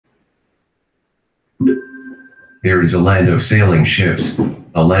There is a land of sailing ships,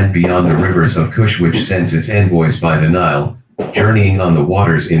 a land beyond the rivers of Cush which sends its envoys by the Nile, journeying on the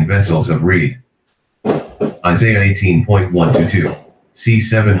waters in vessels of reed. Isaiah 18.1-2, c.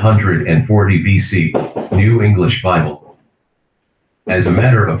 740 BC, New English Bible. As a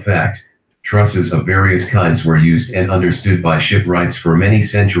matter of fact, trusses of various kinds were used and understood by shipwrights for many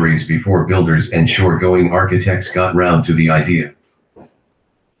centuries before builders and shore-going architects got round to the idea.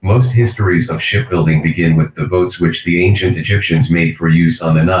 Most histories of shipbuilding begin with the boats which the ancient Egyptians made for use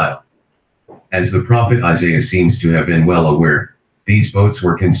on the Nile. As the prophet Isaiah seems to have been well aware, these boats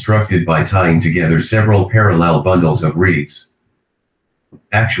were constructed by tying together several parallel bundles of reeds.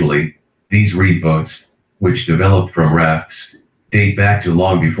 Actually, these reed boats, which developed from rafts, date back to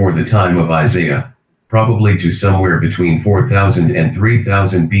long before the time of Isaiah, probably to somewhere between 4000 and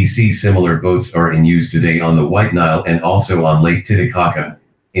 3000 BC. Similar boats are in use today on the White Nile and also on Lake Titicaca,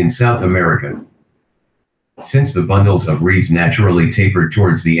 in South America. Since the bundles of reeds naturally tapered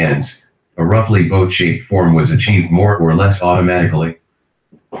towards the ends, a roughly boat-shaped form was achieved more or less automatically.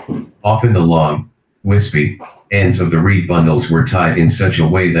 Often the long, wispy, ends of the reed bundles were tied in such a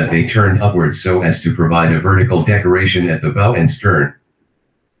way that they turned upwards so as to provide a vertical decoration at the bow and stern.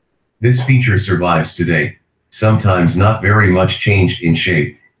 This feature survives today, sometimes not very much changed in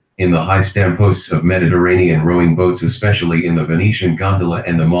shape, in the high stem posts of Mediterranean rowing boats, especially in the Venetian gondola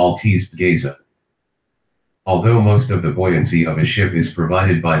and the Maltese geza. Although most of the buoyancy of a ship is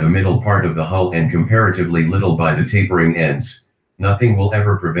provided by the middle part of the hull and comparatively little by the tapering ends, nothing will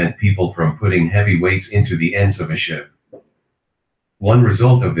ever prevent people from putting heavy weights into the ends of a ship. One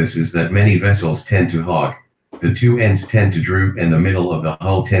result of this is that many vessels tend to hog, the two ends tend to droop and the middle of the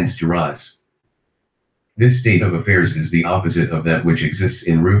hull tends to rise. This state of affairs is the opposite of that which exists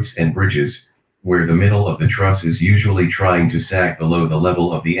in roofs and bridges, where the middle of the truss is usually trying to sag below the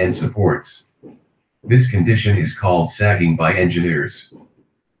level of the end supports. This condition is called sagging by engineers.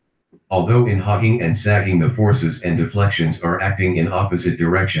 Although in hogging and sagging the forces and deflections are acting in opposite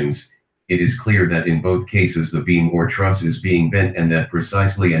directions, it is clear that in both cases the beam or truss is being bent and that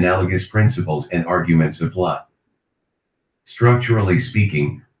precisely analogous principles and arguments apply. Structurally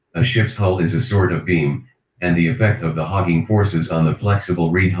speaking, a ship's hull is a sort of beam, and the effect of the hogging forces on the flexible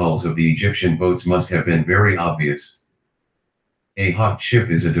reed hulls of the Egyptian boats must have been very obvious. A hogged ship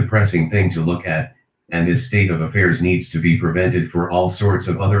is a depressing thing to look at, and this state of affairs needs to be prevented for all sorts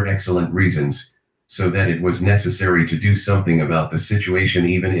of other excellent reasons, so that it was necessary to do something about the situation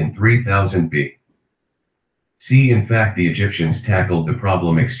even in 3000 BC. In fact, the Egyptians tackled the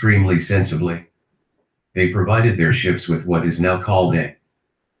problem extremely sensibly. They provided their ships with what is now called a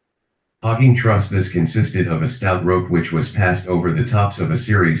hogging truss. This consisted of a stout rope which was passed over the tops of a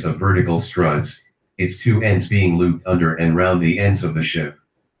series of vertical struts, its two ends being looped under and round the ends of the ship,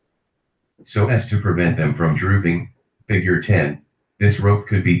 so as to prevent them from drooping. Figure 10. This rope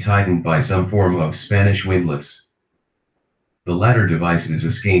could be tightened by some form of Spanish windlass. The latter device is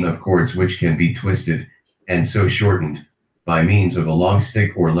a skein of cords which can be twisted, and so shortened, by means of a long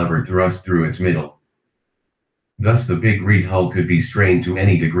stick or lever thrust through its middle. Thus the big reed hull could be strained to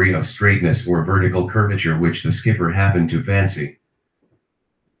any degree of straightness or vertical curvature which the skipper happened to fancy.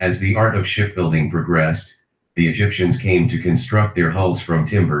 As the art of shipbuilding progressed, the Egyptians came to construct their hulls from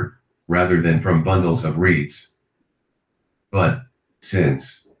timber, rather than from bundles of reeds. But,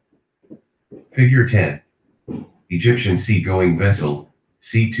 since Figure 10, Egyptian sea-going vessel,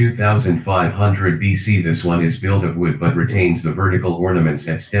 c. 2500 BC, this one is built of wood but retains the vertical ornaments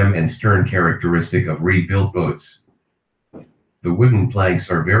at stem and stern characteristic of reed-built boats. The wooden planks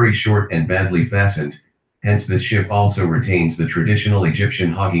are very short and badly fastened, hence this ship also retains the traditional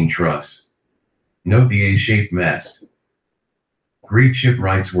Egyptian hogging truss. Note the A-shaped mast. Greek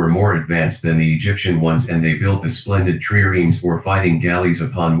shipwrights were more advanced than the Egyptian ones, and they built the splendid triremes or fighting galleys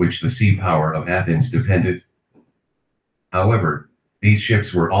upon which the sea power of Athens depended. However, these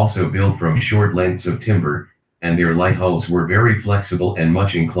ships were also built from short lengths of timber, and their light hulls were very flexible and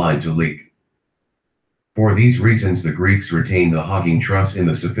much inclined to leak. For these reasons the Greeks retained the hogging truss in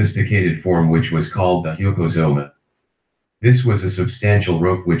the sophisticated form which was called the hypozoma. This was a substantial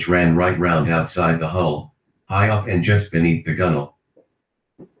rope which ran right round outside the hull, high up and just beneath the gunwale.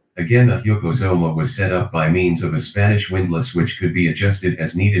 Again, the hypozoma was set up by means of a Spanish windlass which could be adjusted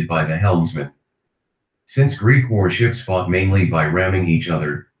as needed by the helmsman. Since Greek warships fought mainly by ramming each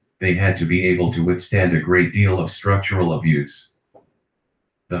other, they had to be able to withstand a great deal of structural abuse.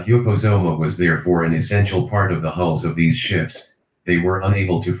 The hypozoma was therefore an essential part of the hulls of these ships. They were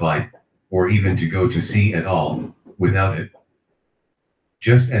unable to fight, or even to go to sea at all, without it.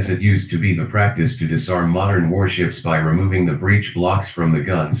 Just as it used to be the practice to disarm modern warships by removing the breech blocks from the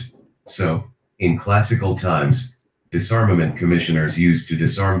guns, so, In classical times, disarmament commissioners used to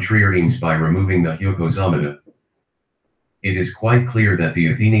disarm triremes by removing the hyposomata. It is quite clear that the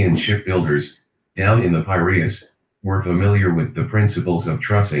Athenian shipbuilders, down in the Piraeus, were familiar with the principles of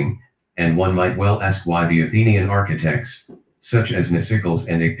trussing, and one might well ask why the Athenian architects, such as Nicephorus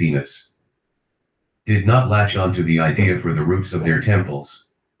and Ictinus, did not latch onto the idea for the roofs of their temples.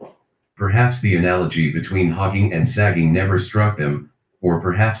 Perhaps the analogy between hogging and sagging never struck them, or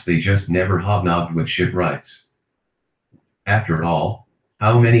perhaps they just never hobnobbed with shipwrights. After all,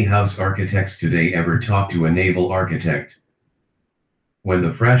 how many house architects today ever talk to a naval architect? When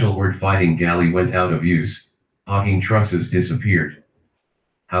the fragile word fighting galley went out of use, hogging trusses disappeared.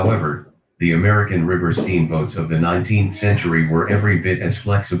 However, the American river steamboats of the 19th century were every bit as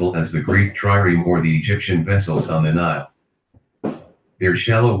flexible as the Greek trireme or the Egyptian vessels on the Nile. Their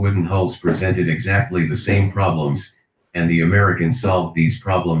shallow wooden hulls presented exactly the same problems, and the Americans solved these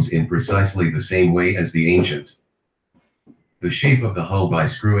problems in precisely the same way as the ancient. The shape of the hull by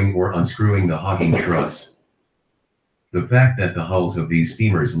screwing or unscrewing the hogging truss. The fact that the hulls of these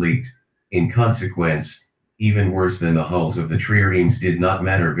steamers leaked, in consequence, even worse than the hulls of the triremes, did not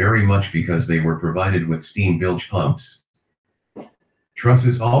matter very much because they were provided with steam bilge pumps.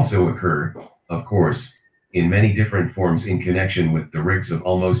 Trusses also occur, of course, in many different forms in connection with the rigs of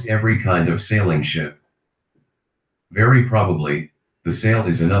almost every kind of sailing ship. Very probably, the sail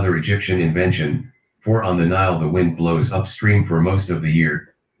is another Egyptian invention, for on the Nile the wind blows upstream for most of the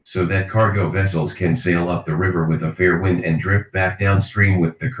year, so that cargo vessels can sail up the river with a fair wind and drift back downstream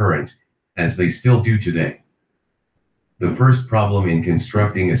with the current, as they still do today. The first problem in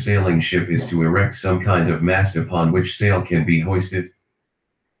constructing a sailing ship is to erect some kind of mast upon which sail can be hoisted.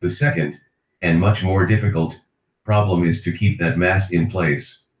 The second, and much more difficult, problem is to keep that mast in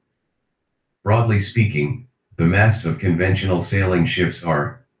place. Broadly speaking, the masts of conventional sailing ships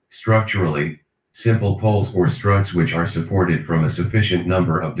are, structurally, simple poles or struts which are supported from a sufficient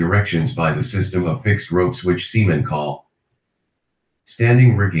number of directions by the system of fixed ropes which seamen call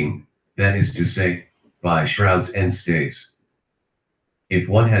standing rigging, that is to say, by shrouds and stays. If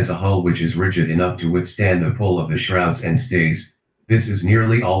one has a hull which is rigid enough to withstand the pull of the shrouds and stays, this is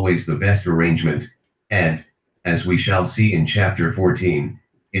nearly always the best arrangement, and, as we shall see in chapter 14,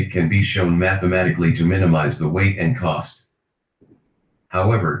 it can be shown mathematically to minimize the weight and cost.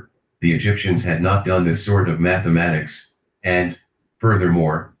 However, the Egyptians had not done this sort of mathematics, and,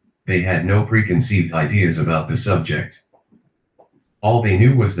 furthermore, they had no preconceived ideas about the subject. All they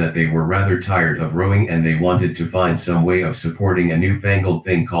knew was that they were rather tired of rowing and they wanted to find some way of supporting a newfangled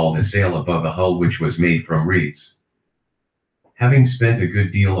thing called a sail above a hull which was made from reeds. Having spent a good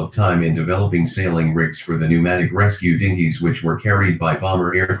deal of time in developing sailing rigs for the pneumatic rescue dinghies which were carried by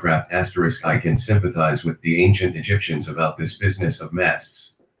bomber aircraft, I can sympathize with the ancient Egyptians about this business of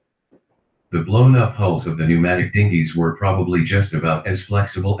masts. The blown-up hulls of the pneumatic dinghies were probably just about as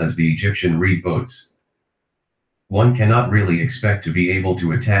flexible as the Egyptian reed boats. One cannot really expect to be able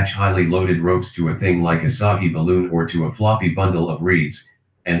to attach highly loaded ropes to a thing like a soggy balloon or to a floppy bundle of reeds,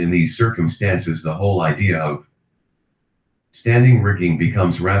 and in these circumstances the whole idea of standing rigging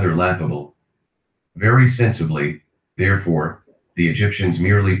becomes rather laughable. Very sensibly, therefore, the Egyptians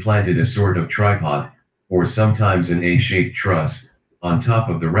merely planted a sort of tripod, or sometimes an A-shaped truss, on top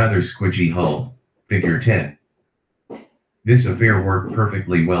of the rather squidgy hull, figure 10. This affair worked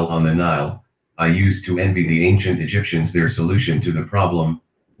perfectly well on the Nile. I used to envy the ancient Egyptians their solution to the problem,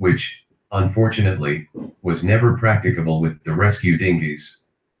 which, unfortunately, was never practicable with the rescue dinghies.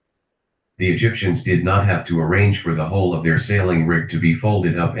 The Egyptians did not have to arrange for the whole of their sailing rig to be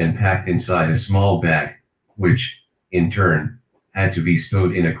folded up and packed inside a small bag, which, in turn, had to be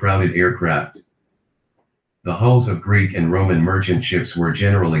stowed in a crowded aircraft. The hulls of Greek and Roman merchant ships were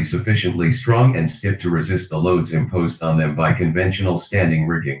generally sufficiently strong and stiff to resist the loads imposed on them by conventional standing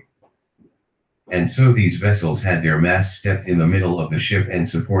rigging. And so these vessels had their masts stepped in the middle of the ship and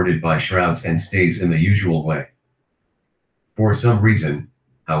supported by shrouds and stays in the usual way. For some reason,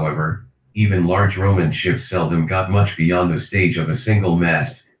 however, even large Roman ships seldom got much beyond the stage of a single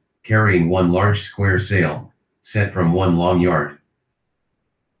mast, carrying one large square sail, set from one long yard.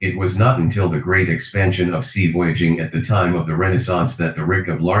 It was not until the great expansion of sea voyaging at the time of the Renaissance that the rig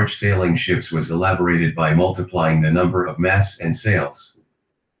of large sailing ships was elaborated by multiplying the number of masts and sails.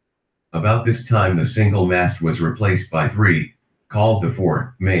 About this time the single mast was replaced by three, called the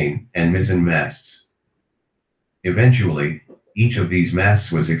fore, main, and mizzen masts. Eventually, each of these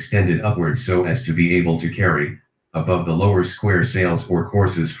masts was extended upwards so as to be able to carry, above the lower square sails or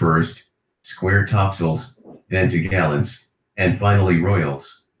courses first, square topsails, then topgallants, and finally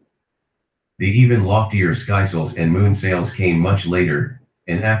royals. The even loftier skysails and moonsails came much later,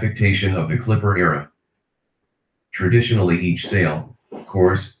 an affectation of the clipper era. Traditionally each sail,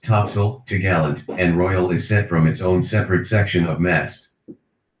 course, topsail, topgallant, and royal is set from its own separate section of mast.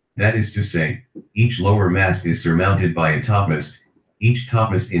 That is to say, each lower mast is surmounted by a topmast, each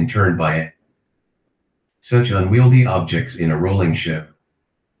topmast in turn by a such unwieldy objects in a rolling ship.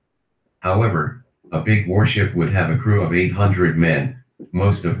 However, a big warship would have a crew of 800 men,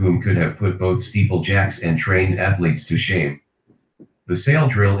 most of whom could have put both steeplejacks and trained athletes to shame. The sail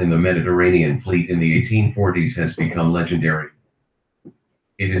drill in the Mediterranean fleet in the 1840s has become legendary.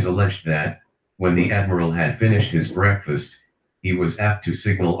 It is alleged that, when the admiral had finished his breakfast, he was apt to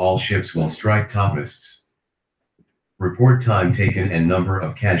signal all ships will strike topmasts. Report time taken and number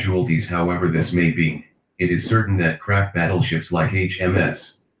of casualties. However this may be, it is certain that crack battleships like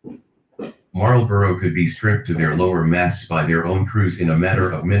HMS Marlborough could be stripped to their lower masts by their own crews in a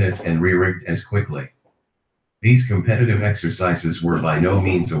matter of minutes and re-rigged as quickly. These competitive exercises were by no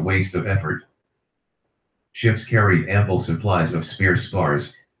means a waste of effort. Ships carried ample supplies of spare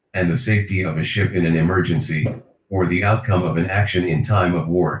spars, and the safety of a ship in an emergency, or the outcome of an action in time of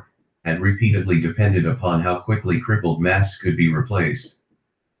war, had repeatedly depended upon how quickly crippled masts could be replaced.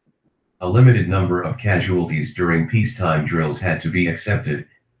 A limited number of casualties during peacetime drills had to be accepted,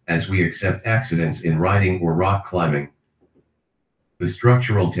 as we accept accidents in riding or rock climbing. The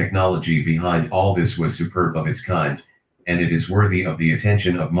structural technology behind all this was superb of its kind, and it is worthy of the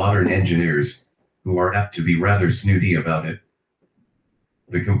attention of modern engineers, who are apt to be rather snooty about it.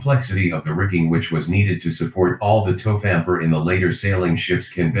 The complexity of the rigging which was needed to support all the towpamper in the later sailing ships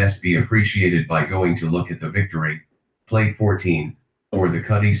can best be appreciated by going to look at the Victory, Plate 14, or the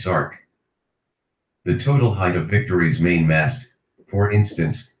Cuddy Sark. The total height of Victory's main mast, for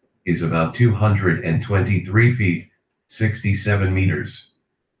instance, is about 223 feet, 67 meters.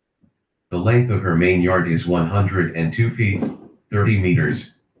 The length of her main yard is 102 feet, 30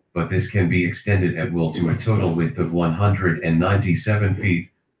 meters, but this can be extended at will to a total width of 197 feet,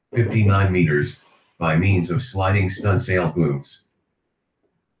 59 meters, by means of sliding stunsail booms.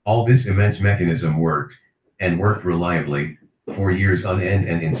 All this immense mechanism worked, and worked reliably, for years on end,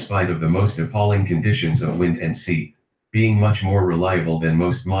 and in spite of the most appalling conditions of wind and sea, being much more reliable than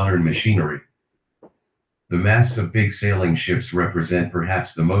most modern machinery. The masts of big sailing ships represent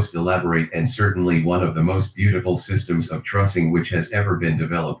perhaps the most elaborate and certainly one of the most beautiful systems of trussing which has ever been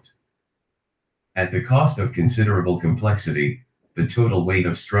developed. At the cost of considerable complexity, the total weight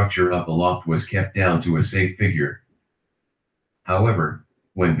of structure up aloft was kept down to a safe figure. However,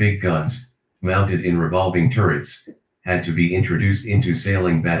 when big guns, mounted in revolving turrets, had to be introduced into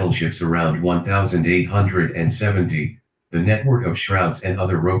sailing battleships around 1870, the network of shrouds and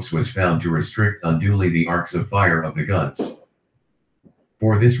other ropes was found to restrict unduly the arcs of fire of the guns.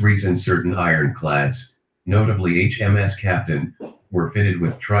 For this reason certain ironclads, notably HMS Captain, were fitted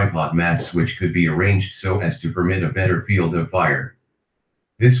with tripod masts which could be arranged so as to permit a better field of fire.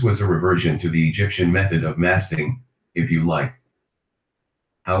 This was a reversion to the Egyptian method of masting, if you like.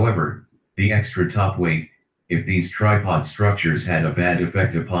 However, the extra top weight, if these tripod structures had a bad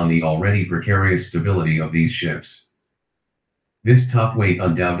effect upon the already precarious stability of these ships. This top weight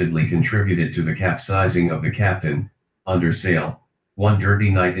undoubtedly contributed to the capsizing of the Captain, under sail, one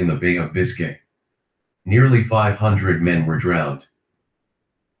dirty night in the Bay of Biscay. Nearly 500 men were drowned.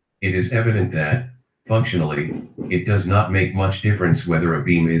 It is evident that, functionally, it does not make much difference whether a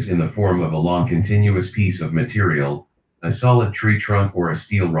beam is in the form of a long continuous piece of material, a solid tree trunk or a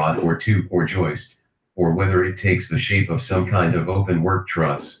steel rod or tube or joist, or whether it takes the shape of some kind of open work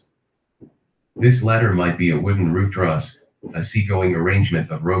truss. This latter might be a wooden roof truss, a seagoing arrangement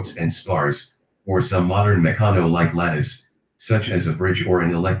of ropes and spars, or some modern meccano-like lattice, such as a bridge or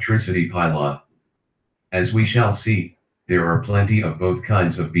an electricity pylon. As we shall see, there are plenty of both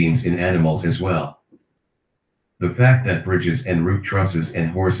kinds of beams in animals as well. The fact that bridges and roof trusses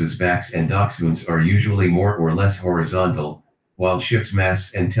and horses' backs and dockspoons are usually more or less horizontal, while ships'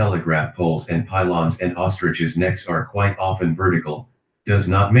 masts and telegraph poles and pylons and ostriches' necks are quite often vertical, does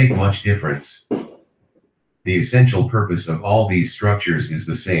not make much difference. The essential purpose of all these structures is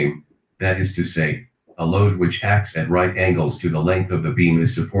the same, that is to say, a load which acts at right angles to the length of the beam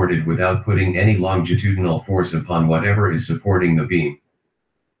is supported without putting any longitudinal force upon whatever is supporting the beam.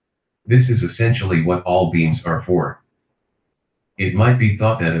 This is essentially what all beams are for. It might be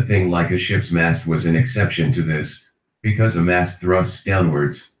thought that a thing like a ship's mast was an exception to this, because a mast thrusts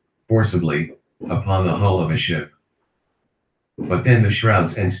downwards, forcibly, upon the hull of a ship. But then the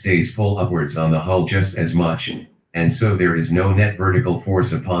shrouds and stays pull upwards on the hull just as much, and so there is no net vertical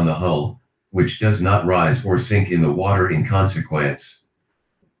force upon the hull, which does not rise or sink in the water in consequence.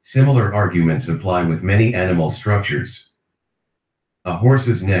 Similar arguments apply with many animal structures. A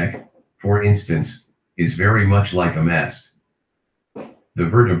horse's neck, for instance, is very much like a mast. The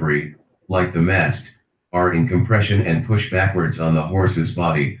vertebrae, like the mast, are in compression and push backwards on the horse's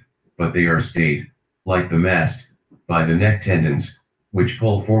body, but they are stayed, like the mast, by the neck tendons, which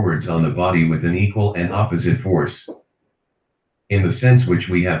pull forwards on the body with an equal and opposite force. In the sense which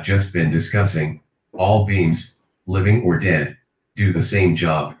we have just been discussing, all beams, living or dead, do the same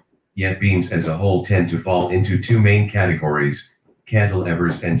job, yet beams as a whole tend to fall into two main categories,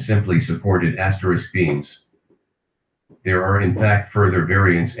 cantilevers and simply supported asterisk beams. There are in fact further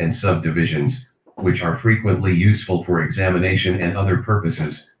variants and subdivisions, which are frequently useful for examination and other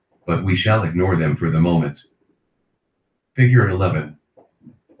purposes, but we shall ignore them for the moment. Figure 11.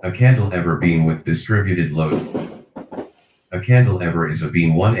 A cantilever beam with distributed load. A cantilever is a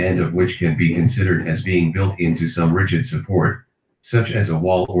beam one end of which can be considered as being built into some rigid support, such as a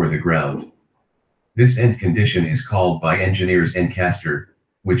wall or the ground. This end condition is called by engineers encaster,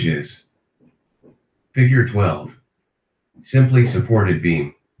 which is Figure 12. Simply supported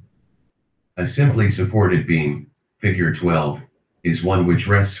beam. A simply supported beam, Figure 12, is one which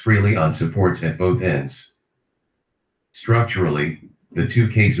rests freely on supports at both ends. Structurally, the two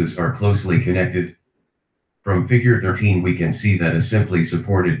cases are closely connected. From Figure 13 we can see that a simply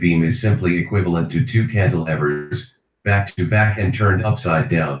supported beam is simply equivalent to two cantilevers, back to back and turned upside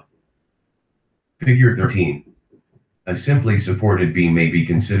down. Figure 13. A simply supported beam may be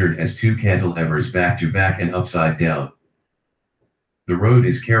considered as two cantilevers back to back and upside down. The road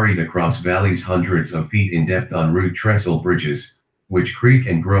is carried across valleys hundreds of feet in depth on root trestle bridges, which creak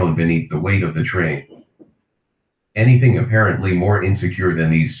and groan beneath the weight of the train. Anything apparently more insecure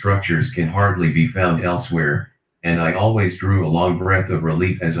than these structures can hardly be found elsewhere, and I always drew a long breath of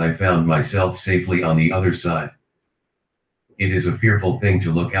relief as I found myself safely on the other side. It is a fearful thing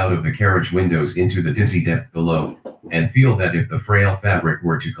to look out of the carriage windows into the dizzy depth below, and feel that if the frail fabric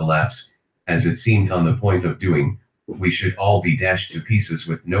were to collapse, as it seemed on the point of doing, we should all be dashed to pieces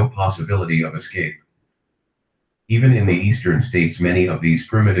with no possibility of escape. Even in the eastern states many of these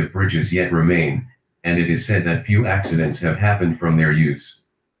primitive bridges yet remain, and it is said that few accidents have happened from their use.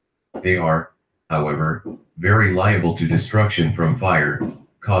 They are, however, very liable to destruction from fire,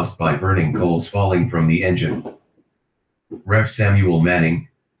 caused by burning coals falling from the engine. Rev. Samuel Manning,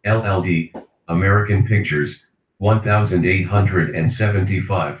 LLD, American Pictures,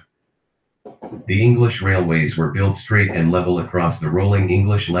 1875. The English railways were built straight and level across the rolling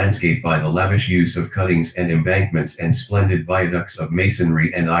English landscape by the lavish use of cuttings and embankments and splendid viaducts of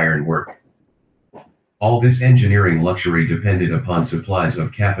masonry and ironwork. All this engineering luxury depended upon supplies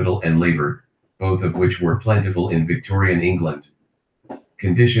of capital and labor, both of which were plentiful in Victorian England.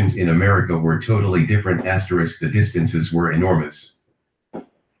 Conditions in America were totally different. The distances were enormous.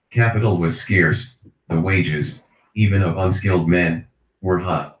 Capital was scarce, the wages, even of unskilled men, were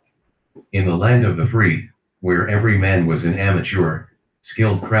high. In the land of the free, where every man was an amateur,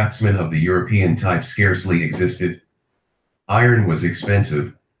 skilled craftsmen of the European type scarcely existed. Iron was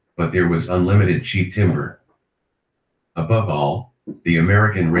expensive, but there was unlimited cheap timber. Above all, the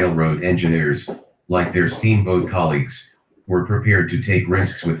American railroad engineers, like their steamboat colleagues, were prepared to take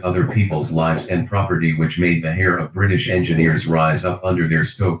risks with other people's lives and property, which made the hair of British engineers rise up under their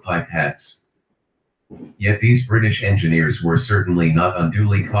stovepipe hats. Yet these British engineers were certainly not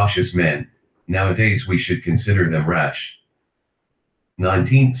unduly cautious men. Nowadays we should consider them rash.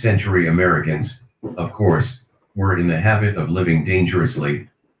 19th century Americans, of course, were in the habit of living dangerously,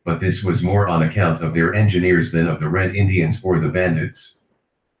 but this was more on account of their engineers than of the Red Indians or the bandits.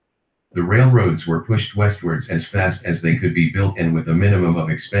 The railroads were pushed westwards as fast as they could be built and with a minimum of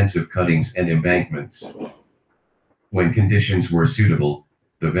expensive cuttings and embankments. When conditions were suitable,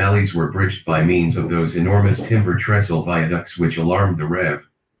 the valleys were bridged by means of those enormous timber trestle viaducts which alarmed the Rev.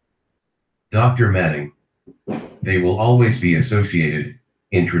 Dr. Manning. They will always be associated,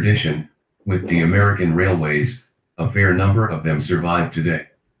 in tradition, with the American railways. A fair number of them survive today.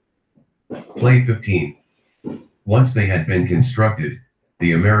 Plate 15. Once they had been constructed,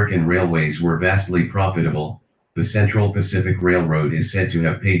 the American railways were vastly profitable. The Central Pacific Railroad is said to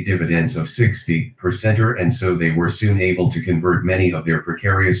have paid dividends of 60%, and so they were soon able to convert many of their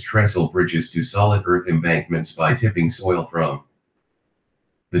precarious trestle bridges to solid earth embankments by tipping soil from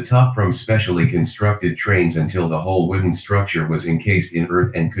the top from specially constructed trains until the whole wooden structure was encased in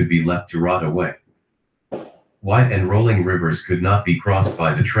earth and could be left to rot away. Wide and rolling rivers could not be crossed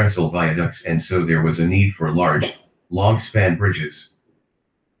by the trestle viaducts, and so there was a need for large, long-span bridges.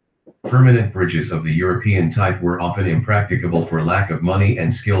 Permanent bridges of the European type were often impracticable for lack of money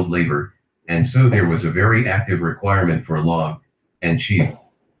and skilled labor, and so there was a very active requirement for long, and cheap,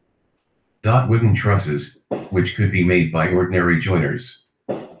 Wooden trusses, which could be made by ordinary joiners.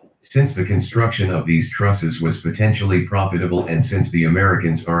 Since the construction of these trusses was potentially profitable and since the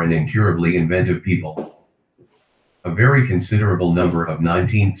Americans are an incurably inventive people, a very considerable number of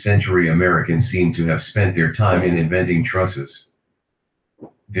 19th century Americans seem to have spent their time in inventing trusses.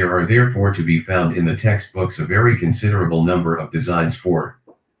 There are therefore to be found in the textbooks a very considerable number of designs for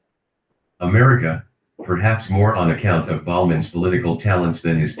America, perhaps more on account of Ballman's political talents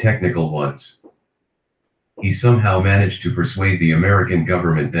than his technical ones. He somehow managed to persuade the American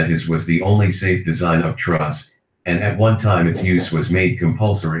government that his was the only safe design of truss, and at one time its use was made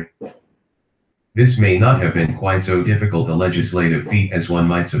compulsory. This may not have been quite so difficult a legislative feat as one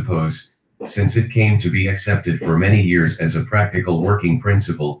might suppose, since it came to be accepted for many years as a practical working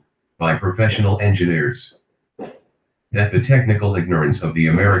principle by professional engineers. That the technical ignorance of the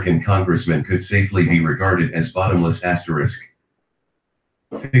American congressman could safely be regarded as bottomless asterisk.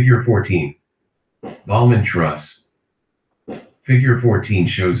 Figure 14. Ballman Truss. Figure 14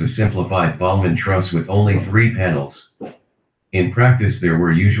 shows a simplified Ballman truss with only 3 panels. In practice there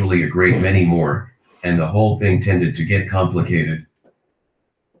were usually a great many more, and the whole thing tended to get complicated.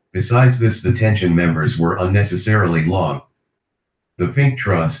 Besides this, the tension members were unnecessarily long. The Fink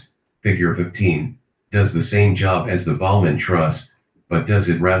truss, figure 15, does the same job as the Ballman truss, but does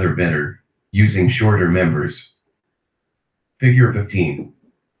it rather better, using shorter members. Figure 15.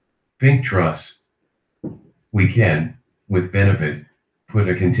 Fink truss. We can, with benefit, put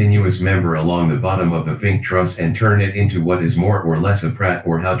a continuous member along the bottom of the Fink truss and turn it into what is more or less a Pratt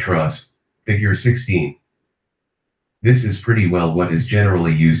or Howe truss, figure 16. This is pretty well what is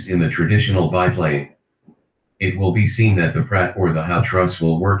generally used in the traditional biplane. It will be seen that the Pratt or the Howe truss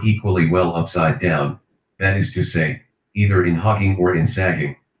will work equally well upside down, that is to say, either in hocking or in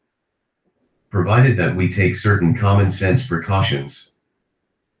sagging, provided that we take certain common sense precautions.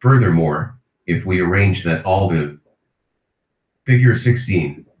 Furthermore, if we arrange that all the figure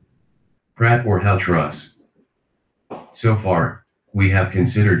 16, Pratt or Howe truss. So far, we have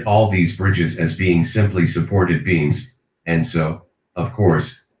considered all these bridges as being simply supported beams, and so, of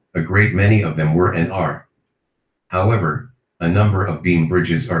course, a great many of them were and are. However, a number of beam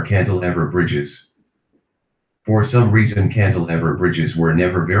bridges are cantilever bridges. For some reason cantilever bridges were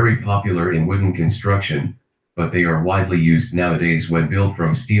never very popular in wooden construction, but they are widely used nowadays when built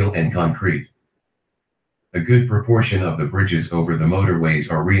from steel and concrete. A good proportion of the bridges over the motorways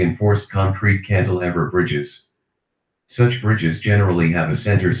are reinforced concrete cantilever bridges. Such bridges generally have a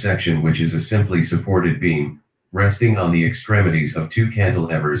center section which is a simply supported beam, resting on the extremities of 2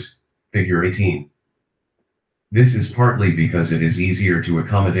 cantilevers, figure 18. This is partly because it is easier to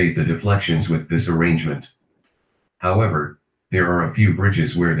accommodate the deflections with this arrangement. However, there are a few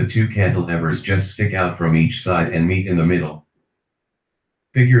bridges where the 2 cantilevers just stick out from each side and meet in the middle.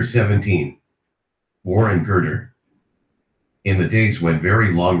 Figure 17. Warren girder. In the days when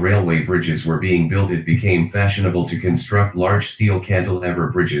very long railway bridges were being built, it became fashionable to construct large steel cantilever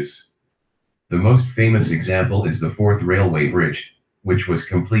bridges. The most famous example is the Forth Railway Bridge, which was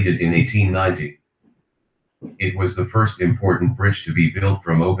completed in 1890. It was the first important bridge to be built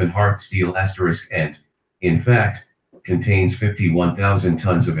from open hearth steel * and, in fact, contains 51,000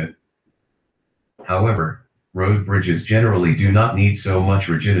 tons of it. However, road bridges generally do not need so much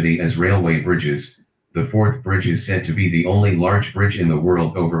rigidity as railway bridges. The Forth Bridge is said to be the only large bridge in the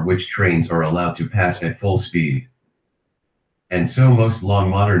world over which trains are allowed to pass at full speed. And so most long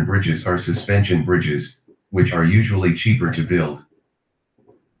modern bridges are suspension bridges, which are usually cheaper to build.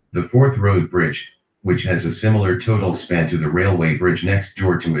 The Forth Road Bridge, which has a similar total span to the railway bridge next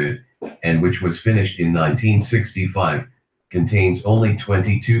door to it, and which was finished in 1965, contains only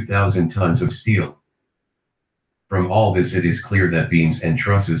 22,000 tons of steel. From all this it is clear that beams and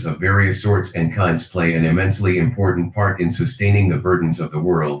trusses of various sorts and kinds play an immensely important part in sustaining the burdens of the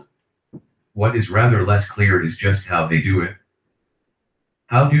world. What is rather less clear is just how they do it.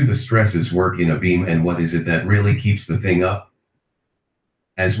 How do the stresses work in a beam, and what is it that really keeps the thing up?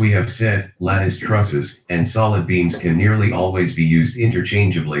 As we have said, lattice trusses and solid beams can nearly always be used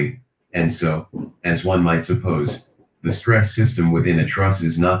interchangeably, and so, as one might suppose, the stress system within a truss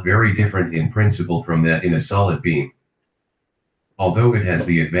is not very different in principle from that in a solid beam, although it has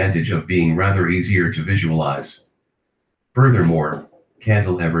the advantage of being rather easier to visualize. Furthermore,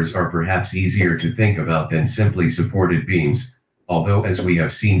 cantilevers are perhaps easier to think about than simply supported beams, although as we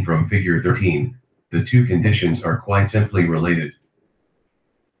have seen from figure 13, the two conditions are quite simply related.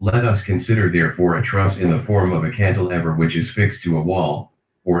 Let us consider therefore a truss in the form of a cantilever which is fixed to a wall,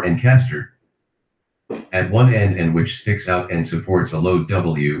 or encaster, at one end and which sticks out and supports a load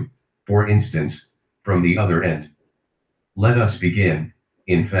W, for instance, from the other end. Let us begin,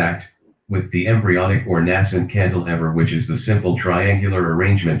 in fact, with the embryonic or nascent cantilever, which is the simple triangular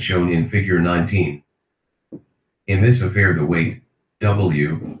arrangement shown in figure 19. In this affair, the weight,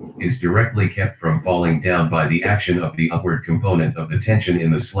 W, is directly kept from falling down by the action of the upward component of the tension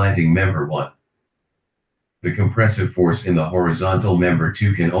in the slanting member 1. The compressive force in the horizontal member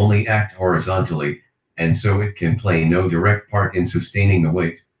 2 can only act horizontally, and so it can play no direct part in sustaining the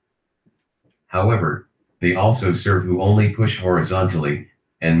weight. However, they also serve who only push horizontally,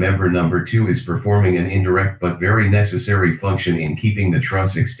 and member number 2 is performing an indirect but very necessary function in keeping the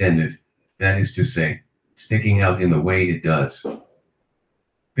truss extended, that is to say, sticking out in the way it does.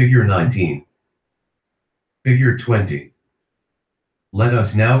 Figure 19. Figure 20. Let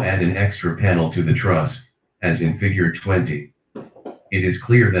us now add an extra panel to the truss, as in figure 20. It is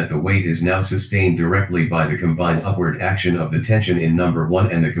clear that the weight is now sustained directly by the combined upward action of the tension in number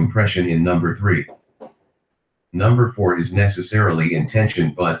 1 and the compression in number 3. Number 4 is necessarily in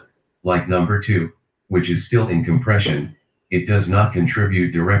tension, but, like number 2, which is still in compression, it does not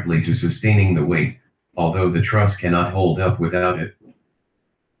contribute directly to sustaining the weight, although the truss cannot hold up without it.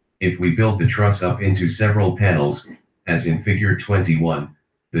 If we build the truss up into several panels, as in figure 21,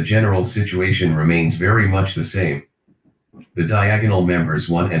 the general situation remains very much the same. The diagonal members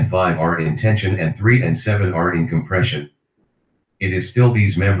 1 and 5 are in tension and 3 and 7 are in compression. It is still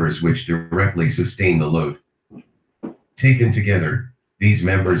these members which directly sustain the load. Taken together, these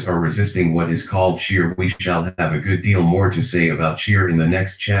members are resisting what is called shear. We shall have a good deal more to say about shear in the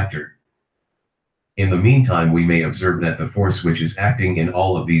next chapter. In the meantime, we may observe that the force which is acting in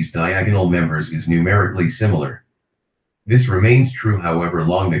all of these diagonal members is numerically similar. This remains true however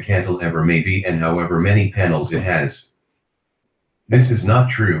long the cantilever may be and however many panels it has. This is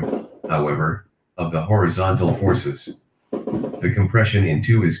not true, however, of the horizontal forces. The compression in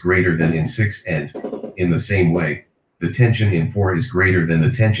 2 is greater than in 6 and, in the same way, the tension in 4 is greater than the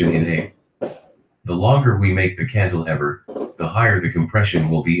tension in 8. The longer we make the cantilever, the higher the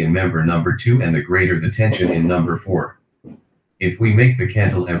compression will be in member number 2 and the greater the tension in number 4. If we make the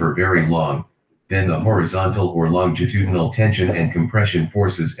cantilever very long, then the horizontal or longitudinal tension and compression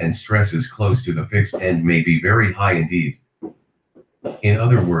forces and stresses close to the fixed end may be very high indeed. In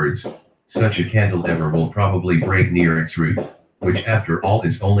other words, such a cantilever will probably break near its root, which after all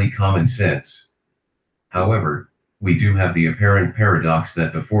is only common sense. However, we do have the apparent paradox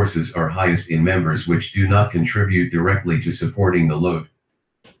that the forces are highest in members which do not contribute directly to supporting the load.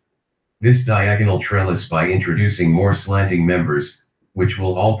 This diagonal trellis by introducing more slanting members, which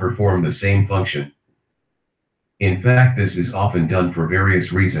will all perform the same function. In fact, this is often done for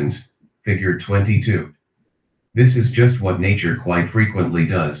various reasons, figure 22. This is just what nature quite frequently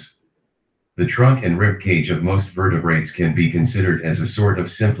does. The trunk and rib cage of most vertebrates can be considered as a sort of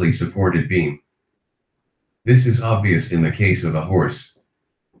simply supported beam. This is obvious in the case of a horse.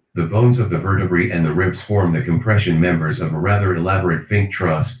 The bones of the vertebrae and the ribs form the compression members of a rather elaborate fink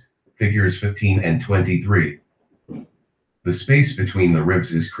truss, figures 15 and 23. The space between the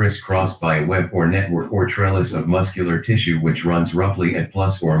ribs is crisscrossed by a web or network or trellis of muscular tissue which runs roughly at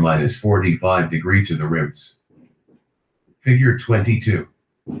plus or minus 45 degrees to the ribs. Figure 22.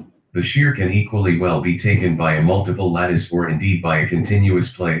 The shear can equally well be taken by a multiple lattice or indeed by a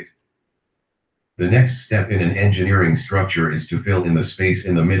continuous plate. The next step in an engineering structure is to fill in the space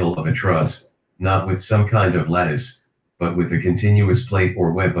in the middle of a truss, not with some kind of lattice, but with a continuous plate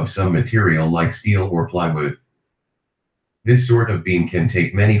or web of some material like steel or plywood. This sort of beam can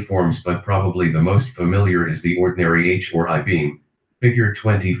take many forms, but probably the most familiar is the ordinary H or I beam, figure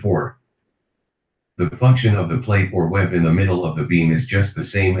 24. The function of the plate or web in the middle of the beam is just the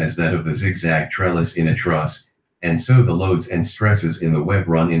same as that of the zigzag trellis in a truss, and so the loads and stresses in the web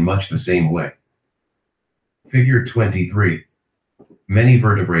run in much the same way. Figure 23. Many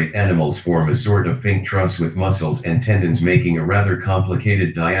vertebrate animals form a sort of fink truss with muscles and tendons making a rather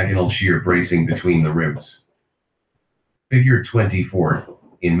complicated diagonal shear bracing between the ribs. Figure 24.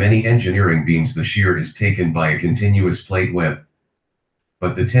 In many engineering beams the shear is taken by a continuous plate web.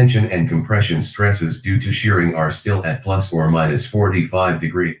 But the tension and compression stresses due to shearing are still at plus or minus 45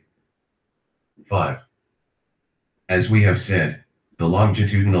 degrees. 5. As we have said, the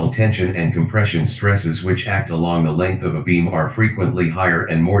longitudinal tension and compression stresses which act along the length of a beam are frequently higher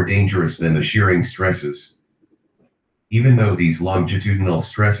and more dangerous than the shearing stresses. Even though these longitudinal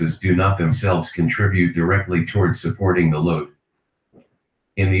stresses do not themselves contribute directly towards supporting the load.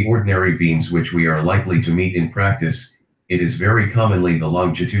 In the ordinary beams which we are likely to meet in practice, it is very commonly the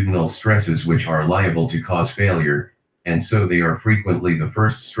longitudinal stresses which are liable to cause failure, and so they are frequently the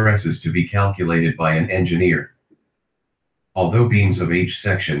first stresses to be calculated by an engineer. Although beams of H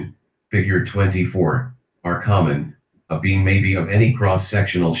section, figure 24, are common, a beam may be of any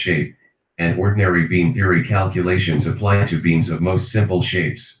cross-sectional shape, and ordinary beam theory calculations apply to beams of most simple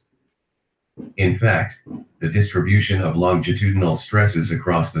shapes. In fact, the distribution of longitudinal stresses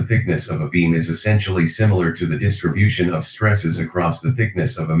across the thickness of a beam is essentially similar to the distribution of stresses across the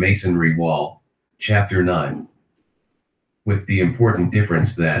thickness of a masonry wall, Chapter 9. With the important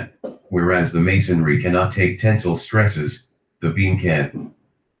difference that, whereas the masonry cannot take tensile stresses, the beam can.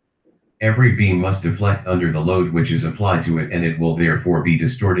 Every beam must deflect under the load which is applied to it, and it will therefore be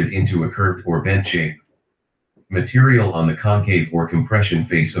distorted into a curved or bent shape. Material on the concave or compression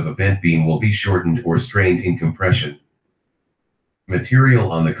face of a bent beam will be shortened or strained in compression.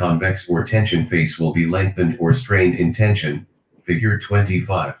 Material on the convex or tension face will be lengthened or strained in tension, Figure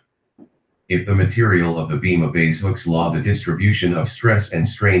 25. If the material of the beam obeys Hooke's law, the distribution of stress and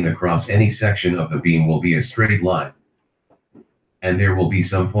strain across any section of the beam will be a straight line. And there will be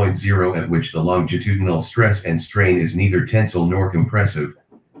some point zero at which the longitudinal stress and strain is neither tensile nor compressive,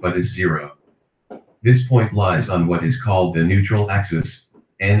 but is zero. This point lies on what is called the neutral axis,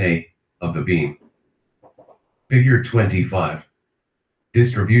 NA, of the beam. Figure 25.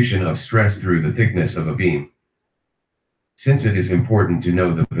 Distribution of stress through the thickness of a beam. Since it is important to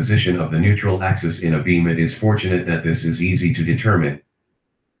know the position of the neutral axis in a beam, it is fortunate that this is easy to determine.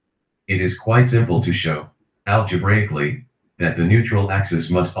 It is quite simple to show, algebraically, that the neutral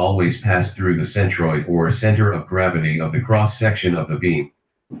axis must always pass through the centroid or center of gravity of the cross-section of the beam.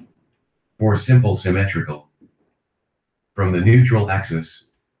 For simple symmetrical. From the neutral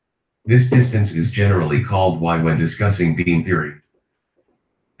axis. This distance is generally called y when discussing beam theory.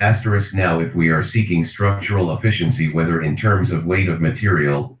 Asterisk. Now, if we are seeking structural efficiency, whether in terms of weight of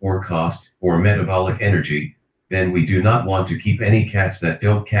material, or cost, or metabolic energy, then we do not want to keep any cats that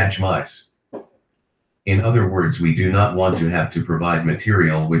don't catch mice. In other words, we do not want to have to provide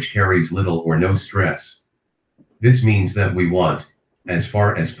material which carries little or no stress. This means that we want, as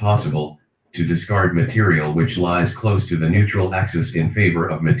far as possible, to discard material which lies close to the neutral axis in favor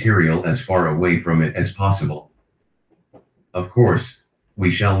of material as far away from it as possible. Of course,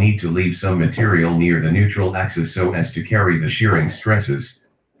 we shall need to leave some material near the neutral axis so as to carry the shearing stresses,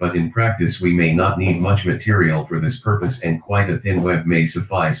 but in practice we may not need much material for this purpose, and quite a thin web may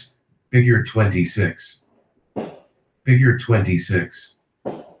suffice. Figure 26. Figure 26.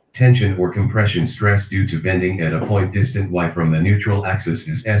 Tension or compression stress due to bending at a point distant y from the neutral axis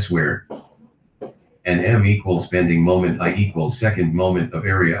is S, where and M equals bending moment, I equals second moment of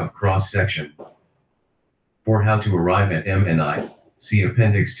area of cross section. For how to arrive at M and I, see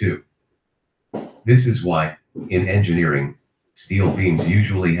Appendix 2. This is why, in engineering, steel beams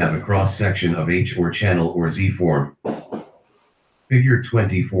usually have a cross section of H or channel or Z form. Figure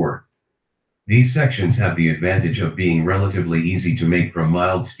 24. These sections have the advantage of being relatively easy to make from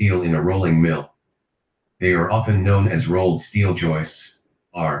mild steel in a rolling mill. They are often known as rolled steel joists,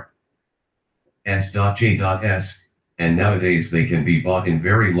 R. S.J.S, and nowadays they can be bought in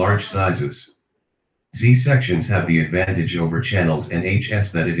very large sizes. Z sections have the advantage over channels and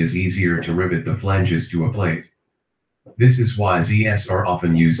HS that it is easier to rivet the flanges to a plate. This is why ZS are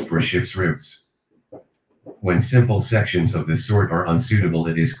often used for ship's ribs. When simple sections of this sort are unsuitable,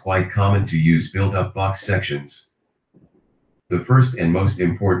 it is quite common to use built-up box sections. The first and most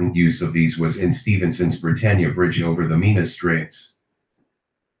important use of these was in Stephenson's Britannia Bridge over the Minas Straits.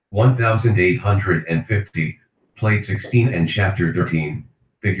 1850, Plate 16 and Chapter 13,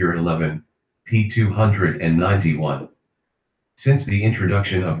 Figure 11, p. 291. Since the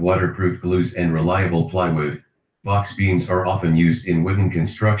introduction of waterproof glues and reliable plywood, box beams are often used in wooden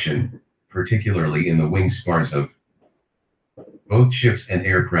construction, particularly in the wing spars of both ships and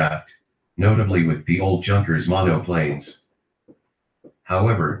aircraft, notably with the old Junkers monoplanes.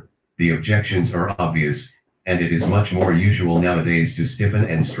 However, the objections are obvious, and it is much more usual nowadays to stiffen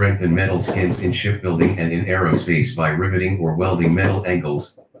and strengthen metal skins in shipbuilding and in aerospace by riveting or welding metal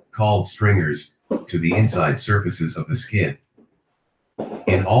angles, called stringers, to the inside surfaces of the skin.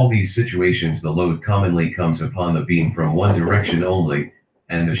 In all these situations, the load commonly comes upon the beam from one direction only,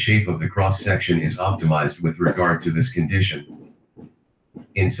 and the shape of the cross-section is optimized with regard to this condition.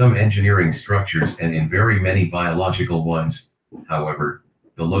 In some engineering structures and in very many biological ones, however,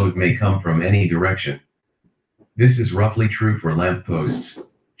 the load may come from any direction. This is roughly true for lamp posts,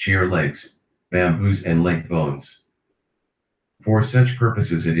 chair legs, bamboos and leg bones. For such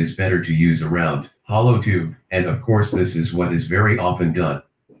purposes it is better to use a round, hollow tube, and of course this is what is very often done.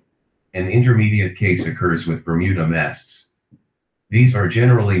 An intermediate case occurs with Bermuda masts. These are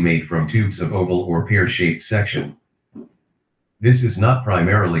generally made from tubes of oval or pear-shaped section. This is not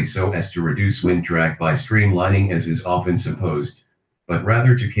primarily so as to reduce wind drag by streamlining as is often supposed, but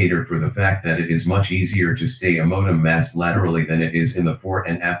rather to cater for the fact that it is much easier to stay a modem mast laterally than it is in the fore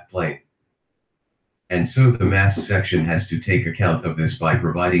and aft plane. and so the mast section has to take account of this by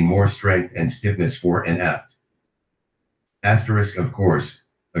providing more strength and stiffness fore and aft. Asterisk of course,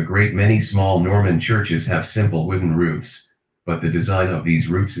 a great many small Norman churches have simple wooden roofs, but the design of these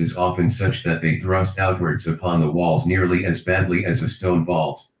roofs is often such that they thrust outwards upon the walls nearly as badly as a stone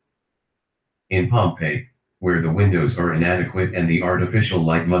vault. In Pompeii, where the windows are inadequate and the artificial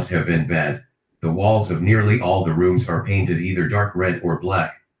light must have been bad, the walls of nearly all the rooms are painted either dark red or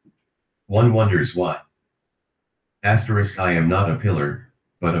black. One wonders why. Asterisk I am not a pillar,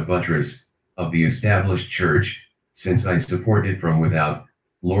 but a buttress, of the established church, since I support it from without.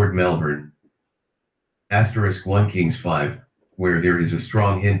 Lord Melbourne. Asterisk 1 Kings 5, where there is a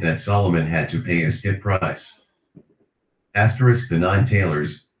strong hint that Solomon had to pay a stiff price. Asterisk the 9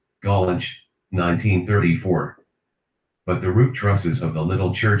 Tailors, Gallanch, 1934. But the roof trusses of the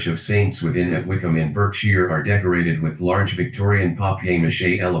little church of saints within at Wickham in Berkshire are decorated with large Victorian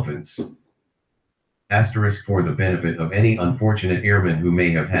papier-mâché elephants. Asterisk for the benefit of any unfortunate airman who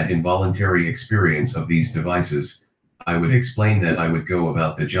may have had involuntary experience of these devices, I would explain that I would go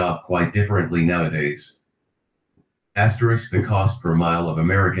about the job quite differently nowadays. Asterisk the cost per mile of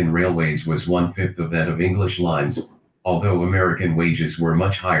American railways was 1/5 of that of English lines, although American wages were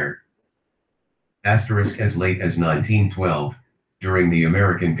much higher. Asterisk as late as 1912, during the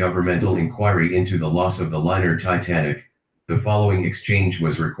American governmental inquiry into the loss of the liner Titanic, the following exchange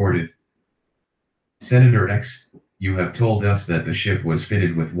was recorded. Senator X, you have told us that the ship was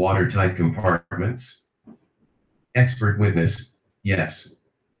fitted with watertight compartments? Expert witness, yes.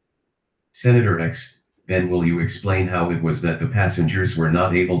 Senator X, then will you explain how it was that the passengers were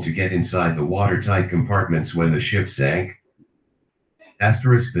not able to get inside the watertight compartments when the ship sank?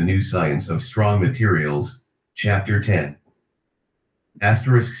 Asterisk the New Science of Strong Materials, Chapter 10.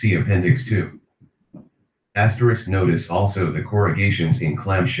 Asterisk see Appendix 2. Asterisk notice also the corrugations in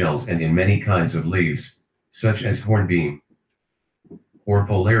clamshells and in many kinds of leaves, such as hornbeam, or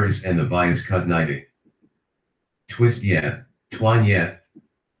polaris and the bias cut nighting. Twist yet, twine yet,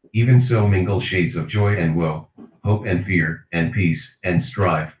 even so mingle shades of joy and woe, hope and fear, and peace, and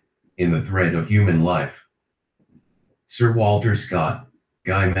strife, in the thread of human life. Sir Walter Scott,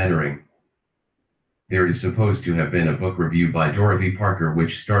 Guy Mannering. There is supposed to have been a book review by Dorothy Parker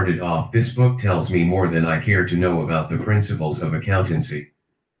which started off, "This book tells me more than I care to know about the principles of accountancy."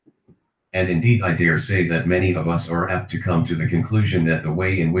 And indeed I dare say that many of us are apt to come to the conclusion that the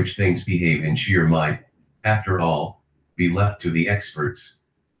way in which things behave in shear might, after all, be left to the experts.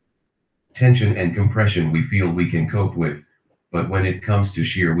 Tension and compression we feel we can cope with, but when it comes to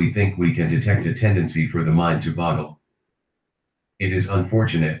shear we think we can detect a tendency for the mind to boggle. It is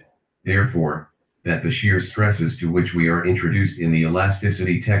unfortunate, therefore, that the shear stresses to which we are introduced in the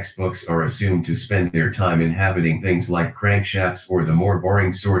elasticity textbooks are assumed to spend their time inhabiting things like crankshafts or the more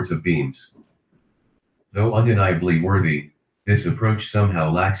boring sorts of beams. Though undeniably worthy, this approach somehow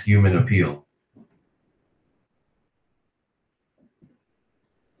lacks human appeal.